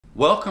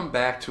Welcome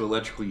back to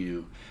Electrical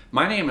U.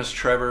 My name is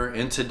Trevor,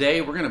 and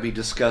today we're going to be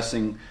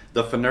discussing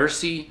the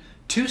Finersi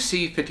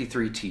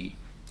 2C53T.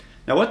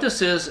 Now what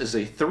this is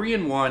a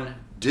 3-in-1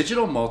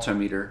 digital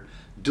multimeter,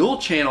 dual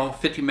channel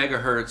 50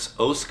 megahertz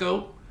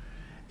oscilloscope,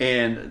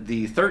 and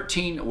the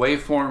 13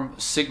 waveform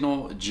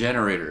signal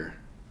generator.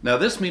 Now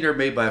this meter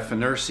made by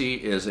Finersi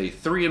is a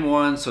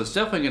 3-in-1, so it's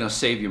definitely going to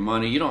save you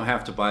money. You don't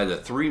have to buy the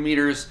 3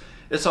 meters,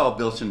 it's all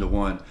built into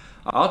one.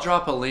 I'll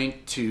drop a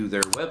link to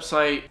their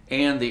website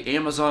and the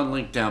Amazon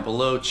link down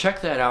below. Check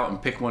that out and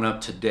pick one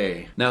up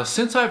today. Now,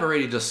 since I've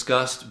already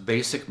discussed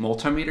basic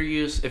multimeter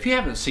use, if you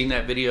haven't seen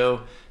that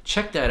video,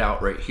 check that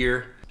out right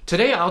here.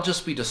 Today, I'll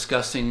just be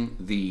discussing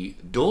the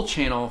dual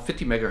channel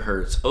 50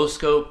 megahertz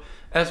oscilloscope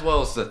as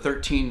well as the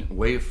 13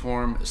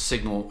 waveform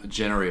signal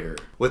generator.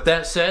 With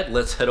that said,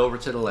 let's head over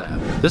to the lab.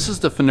 This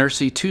is the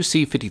Finersi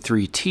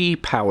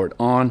 2C53T powered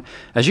on.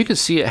 As you can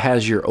see, it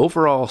has your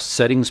overall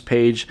settings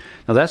page.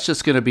 Now that's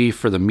just gonna be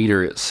for the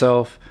meter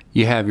itself.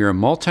 You have your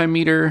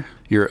multimeter,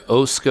 your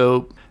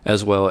oscilloscope,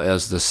 as well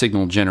as the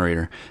signal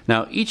generator.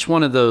 Now each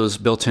one of those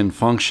built-in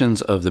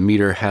functions of the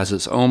meter has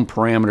its own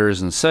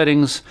parameters and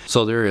settings,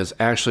 so there is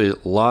actually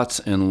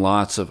lots and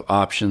lots of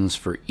options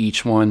for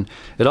each one.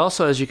 It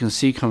also, as you can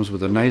see, comes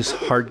with a nice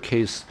hard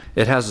case.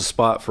 It has a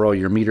spot for all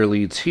your meter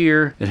leads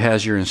here. It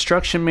has your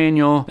instruction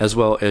manual as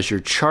well as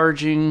your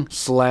charging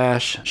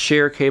 /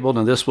 share cable.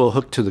 Now this will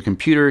hook to the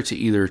computer to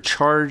either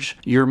charge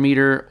your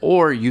meter,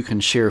 or you can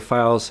share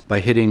files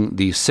by hitting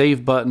the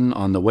save button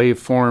on the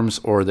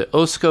waveforms or the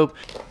oscilloscope.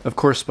 Of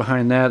course,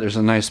 behind that, there's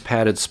a nice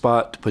padded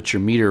spot to put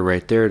your meter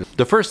right there.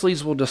 The first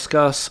leads we'll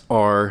discuss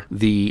are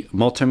the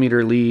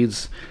multimeter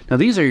leads. Now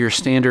these are your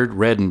standard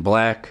red and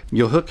black.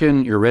 You'll hook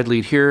in your red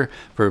lead here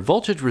for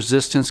voltage,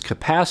 resistance,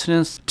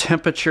 capacitance,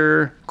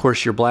 temperature. Of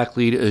course, your black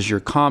lead is your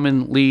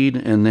common lead,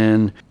 and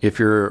then if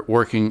you're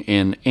working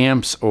in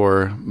amps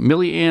or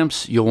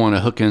milliamps, you'll want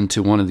to hook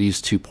into one of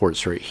these two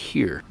ports right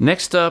here.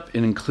 Next up,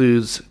 it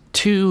includes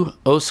 2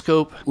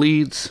 oscilloscope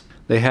leads.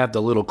 They have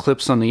the little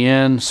clips on the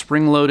end,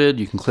 spring-loaded.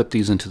 You can clip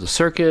these into the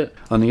circuit.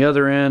 On the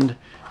other end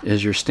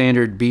is your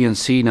standard B and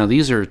C. Now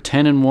these are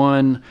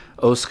 10-in-1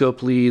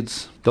 oscilloscope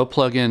leads. They'll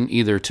plug in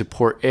either to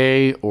port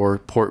A or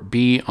port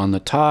B on the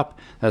top.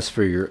 That's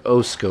for your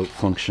oscilloscope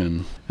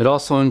function. It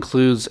also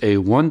includes a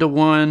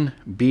 1-to-1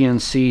 B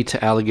and C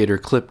to alligator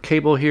clip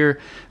cable here.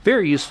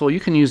 Very useful. You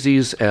can use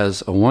these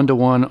as a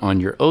 1-to-1 on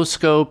your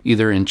oscilloscope,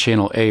 either in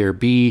channel A or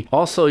B.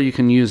 Also, you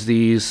can use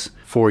these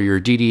for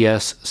your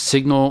DDS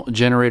signal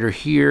generator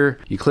here.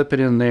 You clip it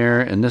in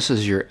there, and this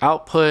is your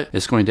output.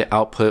 It's going to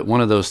output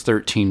one of those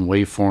 13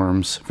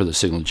 waveforms for the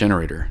signal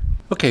generator.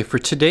 Okay, for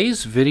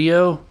today's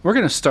video, we're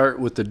gonna start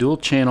with the dual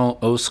channel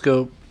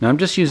oscilloscope. Now I'm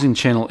just using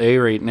channel A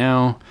right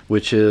now,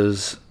 which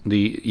is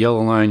the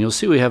yellow line. You'll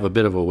see we have a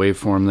bit of a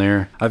waveform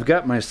there. I've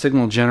got my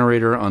signal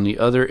generator on the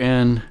other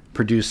end,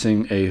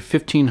 producing a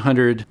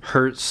 1500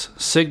 hertz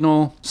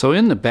signal. So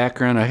in the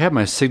background, I have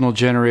my signal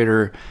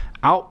generator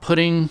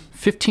outputting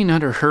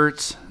 1500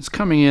 hertz. It's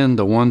coming in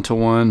the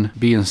 1-to-1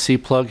 B and C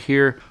plug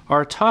here.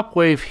 Our top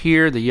wave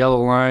here, the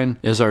yellow line,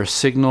 is our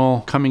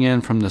signal coming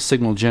in from the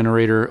signal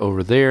generator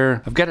over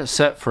there. I've got it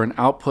set for an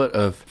output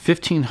of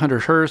 1500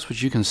 hertz,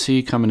 which you can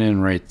see coming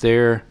in right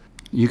there.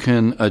 You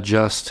can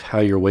adjust how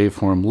your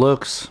waveform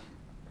looks.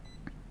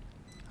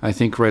 I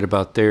think right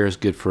about there is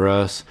good for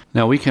us.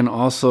 Now we can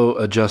also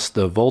adjust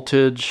the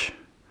voltage,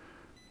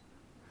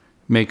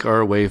 make our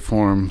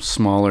waveform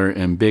smaller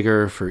and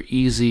bigger for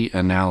easy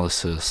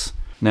analysis.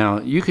 Now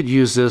you could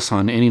use this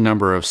on any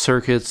number of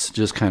circuits.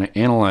 Just kind of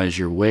analyze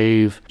your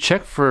wave,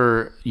 check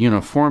for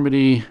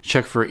uniformity,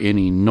 check for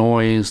any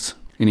noise,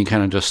 any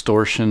kind of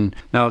distortion.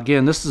 Now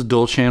again, this is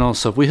dual channel,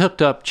 so if we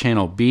hooked up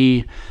channel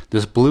B,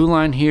 this blue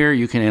line here,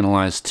 you can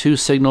analyze 2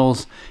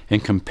 signals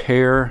and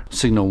compare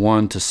signal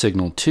 1 to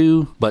signal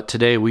 2. But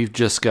today we've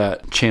just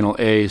got channel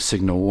A,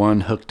 signal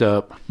 1 hooked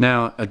up.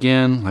 Now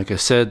again, like I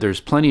said,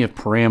 there's plenty of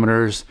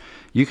parameters.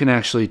 You can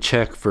actually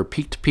check for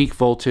peak-to-peak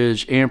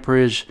voltage,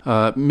 amperage,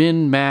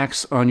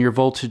 min-max on your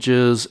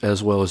voltages,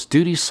 as well as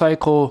duty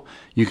cycle.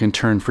 You can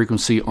turn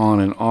frequency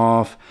on and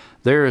off.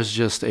 There is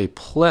just a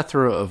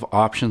plethora of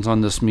options on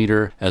this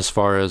meter as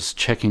far as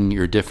checking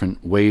your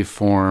different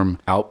waveform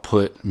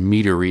output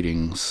meter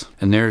readings.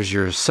 And there's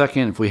your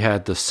second. If we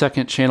had the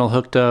second channel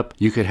hooked up,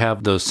 you could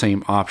have those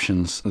same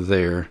options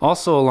there.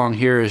 Also along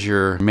here is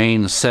your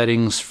main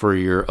settings for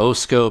your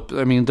oscilloscope.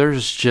 I mean,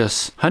 there's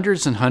just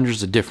hundreds and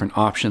hundreds of different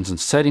options and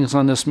settings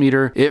on this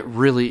meter. It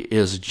really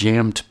is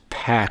jammed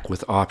packed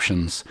with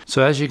options.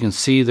 So as you can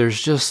see,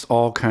 there's just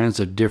all kinds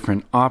of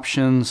different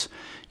options.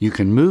 You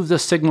can move the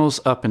signals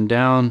up and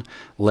down,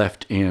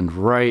 left and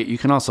right. You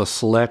can also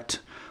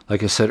select,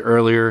 like I said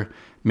earlier,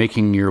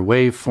 making your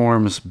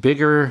waveforms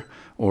bigger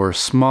or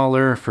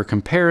smaller. For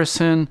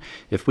comparison,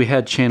 if we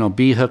had channel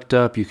B hooked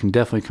up, you can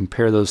definitely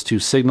compare those two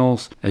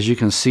signals. As you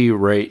can see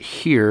right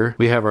here,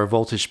 we have our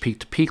voltage peak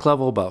to peak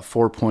level about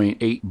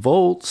 4.8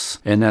 volts,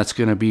 and that's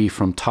going to be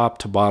from top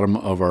to bottom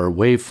of our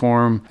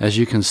waveform. As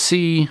you can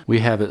see, we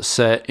have it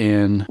set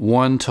in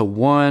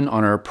 1:1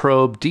 on our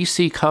probe.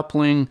 DC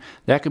coupling,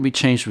 that can be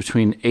changed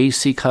between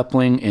AC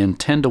coupling and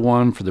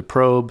 10:1 for the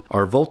probe.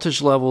 Our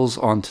voltage levels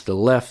onto the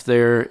left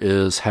there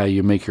is how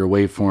you make your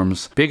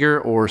waveforms bigger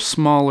or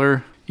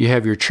smaller. You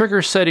have your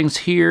trigger settings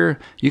here.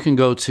 You can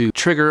go to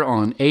trigger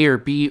on A or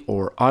B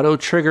or auto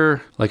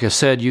trigger. Like I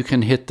said, you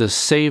can hit the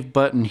save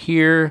button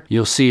here.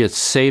 You'll see it's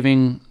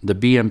saving the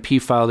BMP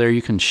file there.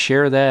 You can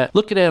share that.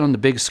 Look at it on the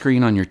big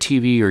screen on your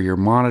TV or your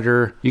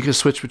monitor. You can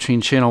switch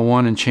between channel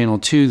 1 and channel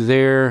 2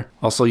 there.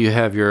 Also, you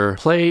have your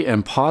play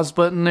and pause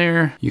button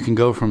there. You can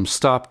go from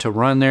stop to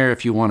run there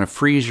if you want to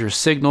freeze your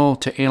signal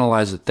to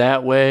analyze it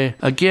that way.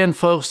 Again,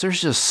 folks, there's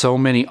just so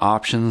many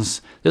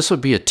options. This would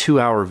be a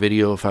 2-hour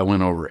video if I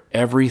went over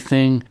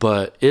everything,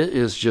 but it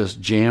is just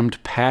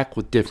jammed packed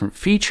with different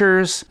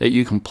features that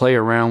you can play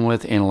around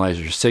with, analyze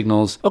your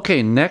signals.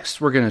 Okay,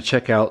 next we're going to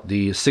check out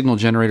the signal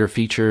generator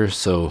feature.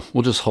 So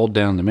we'll just hold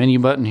down the menu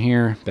button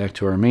here, back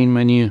to our main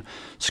menu,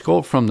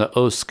 scroll from the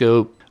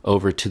oscilloscope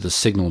over to the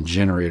signal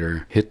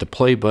generator. Hit the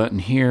play button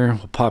here,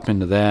 we'll pop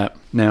into that.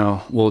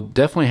 Now, we'll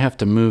definitely have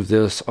to move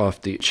this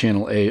off the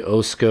channel A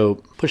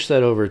oscilloscope, push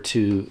that over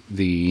to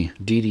the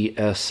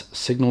DDS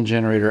signal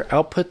generator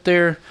output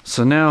there.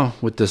 So now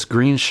with this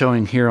green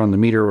showing here on the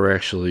meter, we're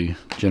actually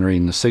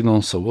generating the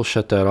signal, so we'll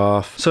shut that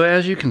off. So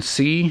as you can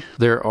see,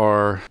 there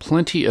are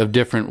plenty of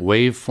different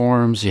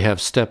waveforms. You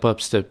have step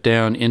up, step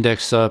down,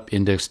 index up,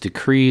 index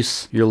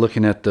decrease. You're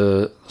looking at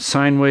the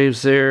sine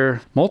waves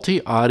there,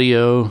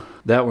 multi-audio.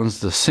 That one's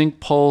the sync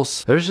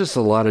pulse. There's just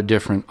a lot of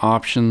different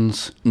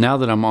options. Now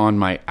that I'm on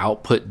my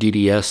output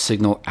DDS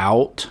signal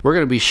out, we're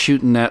going to be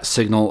shooting that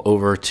signal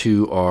over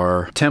to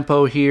our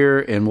tempo here,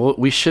 and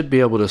we should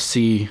be able to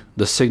see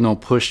the signal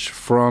pushed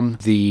from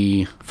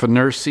the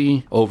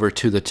Flickering over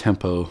to the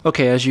tempo.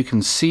 Okay, as you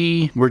can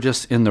see, we're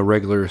just in the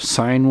regular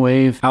sine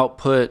wave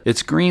output.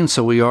 It's green,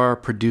 so we are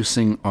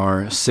producing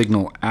our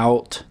signal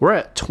out. We're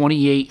at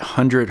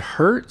 2800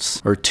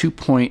 hertz or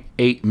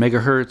 2.8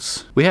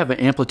 megahertz. We have an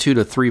amplitude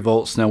of 3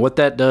 volts. Now what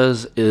that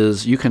does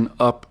is you can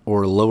up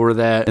or lower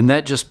that, and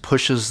that just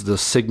pushes the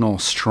signal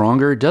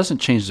stronger. It doesn't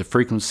change the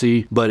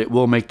frequency, but it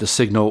will make the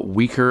signal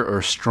weaker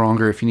or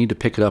stronger if you need to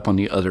pick it up on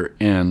the other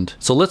end.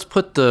 So let's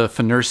put the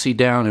Flickering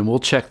down and we'll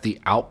check the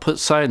output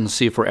side and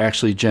see if we're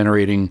actually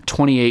generating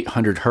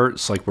 2800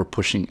 hertz like we're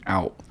pushing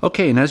out.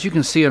 Okay, and as you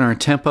can see on our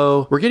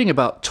tempo, we're getting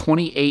about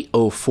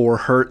 2804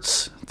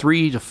 hertz,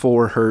 3 to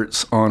 4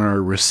 hertz on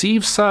our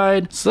receive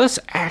side. So that's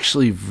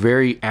actually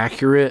very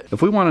accurate.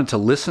 If we wanted to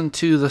listen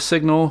to the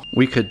signal,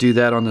 we could do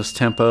that on this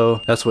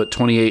tempo. That's what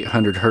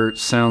 2800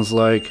 hertz sounds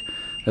like.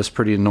 That's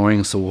pretty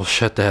annoying, so we'll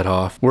shut that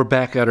off. We're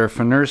back at our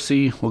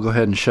Flickering. We'll go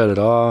ahead and shut it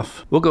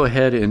off. We'll go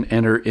ahead and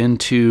enter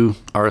into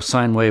our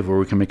sine wave where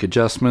we can make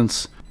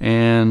adjustments.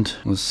 And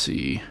let's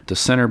see, the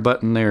center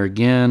button there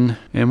again.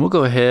 And we'll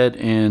go ahead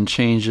and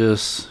change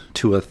this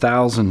to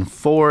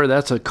 1004.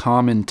 That's a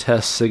common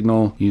test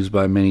signal used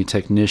by many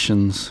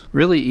technicians.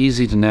 Really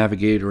easy to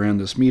navigate around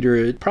this meter.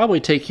 It'd probably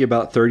take you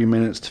about 30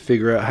 minutes to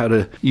figure out how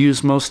to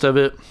use most of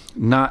it.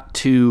 Not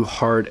too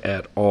hard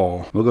at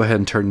all. We'll go ahead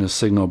and turn this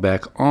signal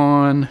back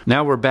on.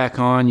 Now we're back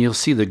on. You'll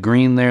see the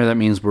green there. That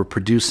means we're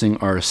producing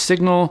our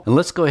signal. And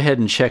let's go ahead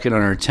and check it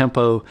on our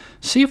tempo.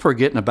 See if we're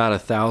getting about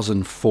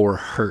 1004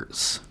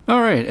 hertz.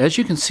 All right, as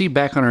you can see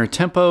back on our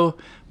tempo,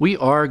 we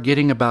are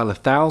getting about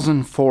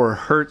 1004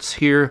 hertz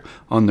here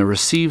on the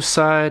receive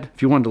side.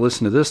 If you wanted to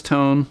listen to this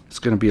tone, it's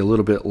going to be a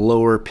little bit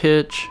lower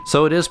pitch.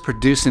 So it is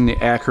producing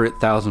the accurate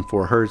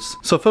 1004 hertz.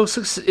 So folks,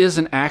 this is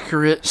an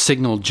accurate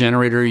signal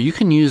generator. You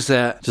can use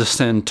that to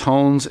send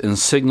tones and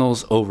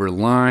signals over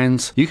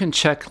lines. You can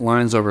check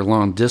lines over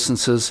long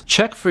distances.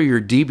 Check for your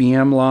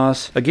dBm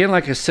loss. Again,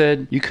 like I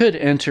said, you could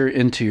enter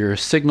into your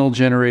signal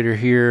generator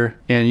here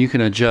and you can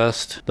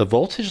adjust the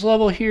voltage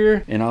level here,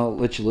 and I'll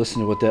let you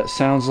listen to what that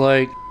sounds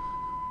like.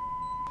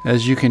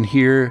 As you can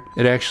hear,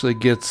 it actually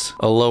gets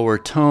a lower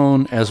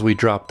tone as we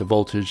drop the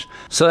voltage.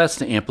 So that's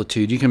the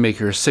amplitude. You can make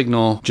your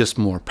signal just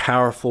more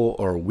powerful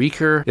or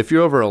weaker. If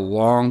you're over a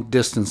long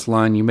distance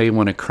line, you may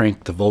want to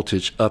crank the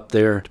voltage up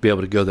there to be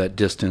able to go that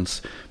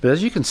distance. But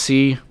as you can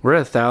see, we're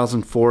at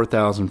 1004,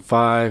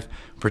 1005.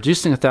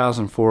 Producing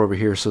 1004 over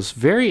here, so it's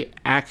very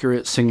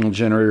accurate signal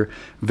generator,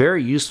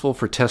 very useful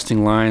for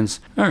testing lines.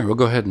 All right, we'll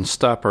go ahead and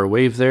stop our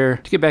wave there.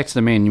 To get back to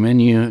the main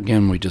menu,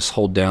 again, we just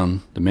hold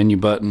down the menu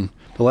button.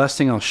 The last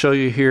thing I'll show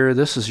you here,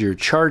 this is your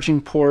charging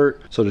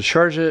port. So to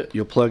charge it,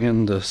 you'll plug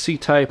in the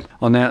C-type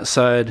on that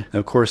side.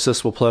 Of course,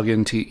 this will plug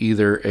into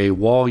either a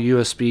wall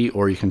USB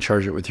or you can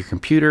charge it with your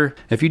computer.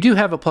 If you do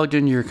have it plugged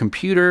into your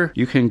computer,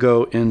 you can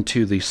go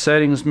into the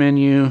settings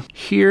menu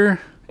here,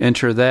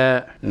 enter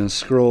that, and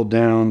scroll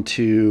down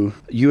to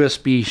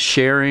USB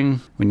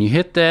sharing. When you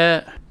hit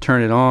that,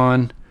 turn it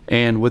on,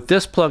 And with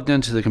this plugged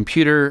into the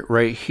computer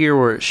right here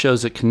where it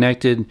shows it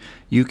connected,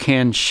 you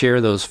can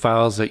share those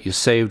files that you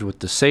saved with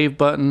the save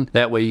button.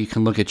 That way you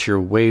can look at your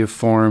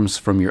waveforms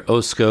from your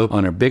oscilloscope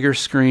on a bigger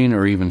screen,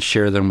 or even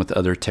share them with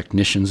other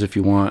technicians if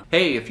you want.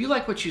 Hey, if you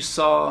like what you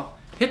saw,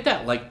 hit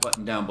that like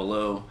button down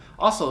below.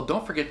 Also,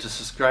 don't forget to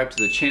subscribe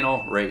to the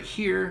channel right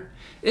here.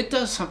 It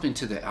does something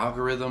to the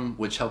algorithm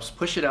which helps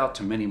push it out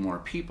to many more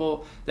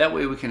people. That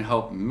way we can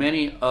help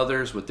many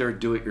others with their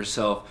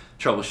do-it-yourself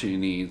troubleshooting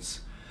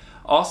needs.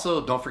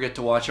 Also, don't forget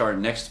to watch our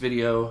next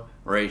video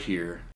right here.